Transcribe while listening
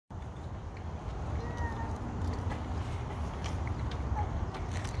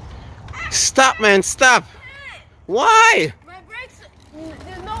Stop, man, stop. Why? My brakes,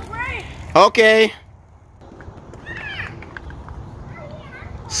 there's no brake. Okay.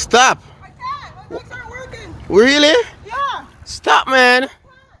 Stop. I can't. My brakes aren't working. Really? Yeah. Stop, man.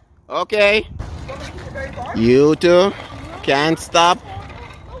 Okay. You too. Can't stop.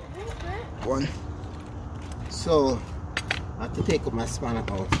 One. So, I have to take up my spanner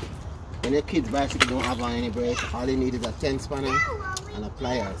out. When your kids bicycle don't have on any brake, all you need is a 10 spanner and a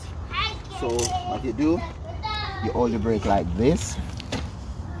pliers. So, what you do, you hold the brake like this.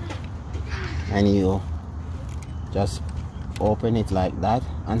 And you just open it like that,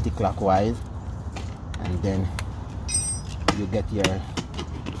 anti-clockwise. And then you get your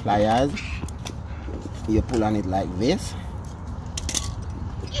pliers. You pull on it like this.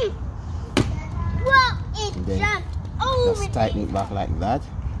 And then just tighten it back like that.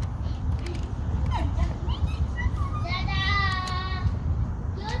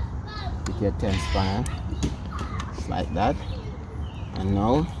 With your 10 spanner, just like that. And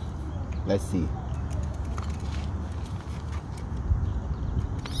now, let's see.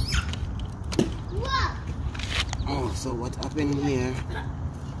 Oh, so what happened here?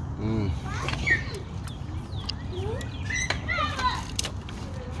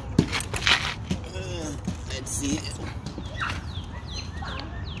 Let's see.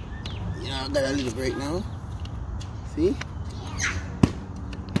 Yeah, I got a little break now. See?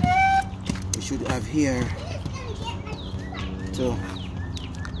 We should have here too.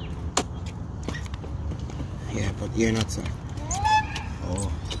 Yeah, but here not so.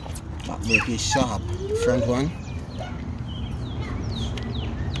 Oh, back brake is sharp. Front one.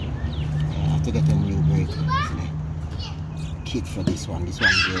 I have to get a new brake. Kit for this one. This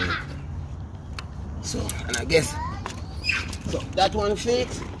one brake. So, and I guess, so that one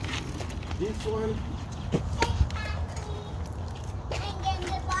fixed, this one,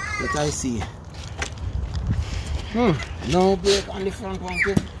 what I see, no brake on the front one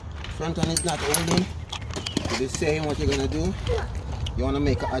too. Front one is not holding. So the same, what you're gonna do, you wanna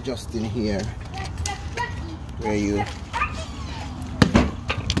make an adjusting here, where you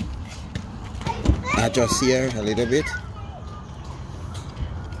adjust here a little bit.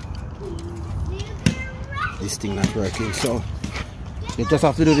 This thing not working, so you just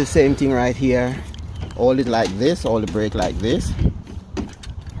have to do the same thing right here. Hold it like this, hold the brake like this,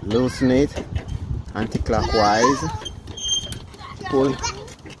 loosen it anti-clockwise, pull.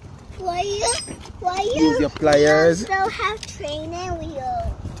 Use your pliers still have training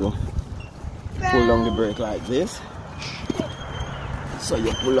wheels to pull down the brake like this. So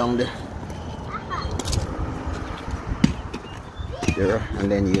you pull on the there,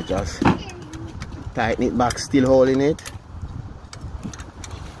 and then you just tighten it back, still holding it.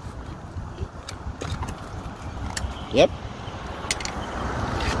 Yep.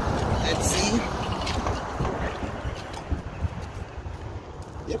 Let's see.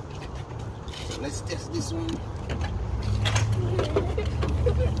 Yep. So let's test this one.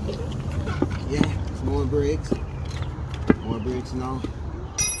 Yeah, it's more brakes. More brakes now.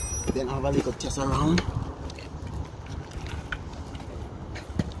 Then have a little test around.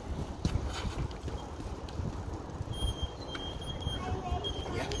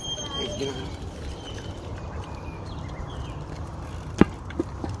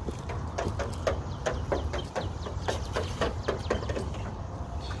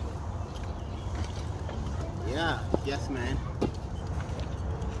 Yeah, yes, man.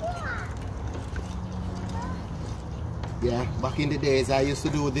 Yeah, back in the days I used to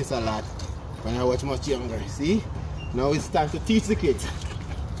do this a lot when I was much younger. See? Now it's time to teach the kids.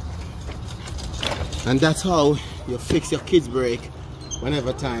 And that's how you fix your kids' brake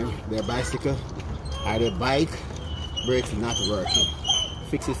whenever time their bicycle or their bike brakes not working.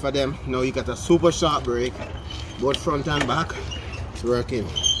 Fix it for them. Now you got a super sharp brake, both front and back. It's working.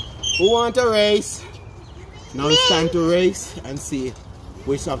 Who want to race? Now it's time to race and see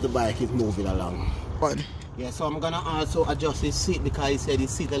which of the bike is moving along. Yeah, so I'm gonna also adjust his seat because he said his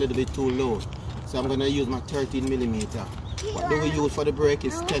seat a little bit too low. So I'm gonna use my 13mm. What do we use for the brake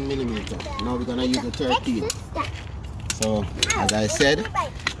is 10mm. Now we're gonna use the 13. So as I said,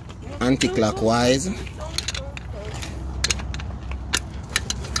 anti-clockwise.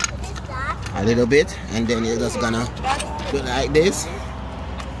 A little bit, and then you're just gonna do it like this.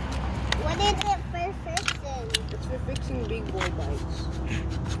 What is it for fixing? It's for fixing big boy bikes.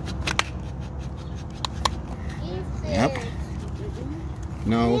 Yep.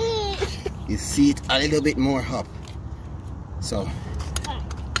 Now you seat a little bit more up. So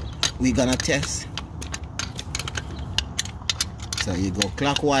we're gonna test. So you go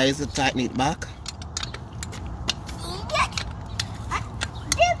clockwise to tighten it back.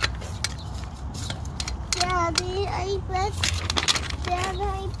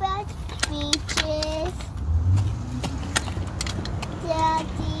 beaches.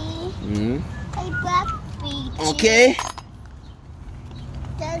 Daddy, Mm. I bought beaches. Okay.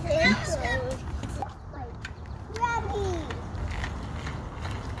 Does it go? Rabbit.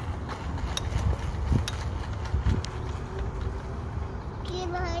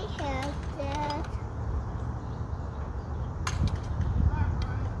 Can I have that?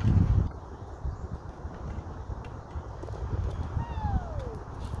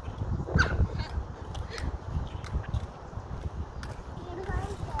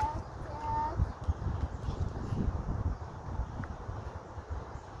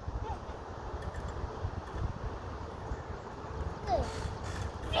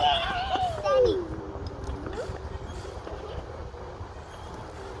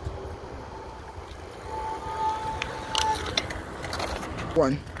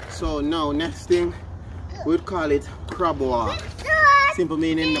 One. So now next thing we'd call it crab walk. Simple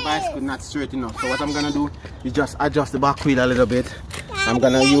meaning the bicycle not straight enough. So what I'm gonna do is just adjust the back wheel a little bit. I'm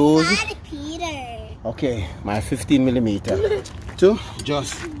gonna use okay my 15mm to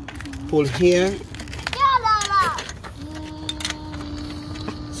just pull here.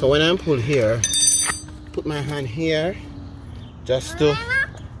 So when I'm pull here, put my hand here just to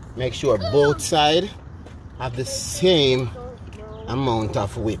make sure both sides have the same amount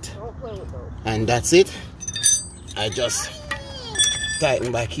of width, and that's it. I just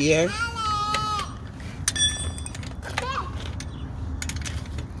tighten back here.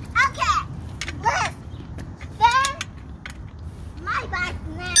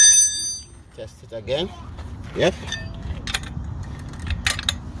 Test it again. Yep.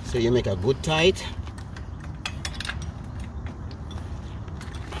 So you make a good tight.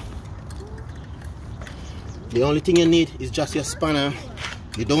 The only thing you need is just your spanner.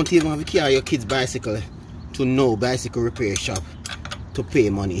 You don't even have to carry your kid's bicycle to no bicycle repair shop to pay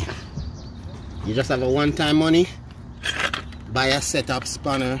money. You just have a one-time money, buy a setup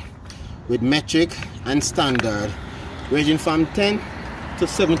spanner with metric and standard, ranging from 10 to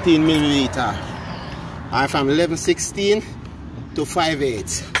 17mm, or from 11/16 to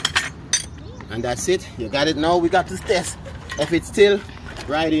 5/8. And that's it. You got it now. We got to test if it's still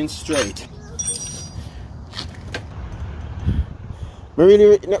riding straight. I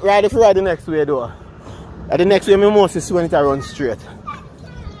really ride if you ride the next way though. At the next way, I mostly see when it runs straight.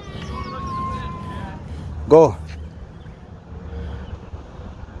 Go.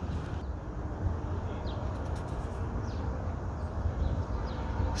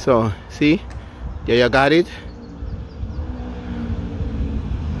 So, see? Yeah, you got it.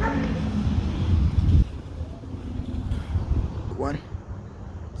 One.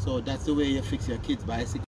 So that's the way you fix your kid's bicycle.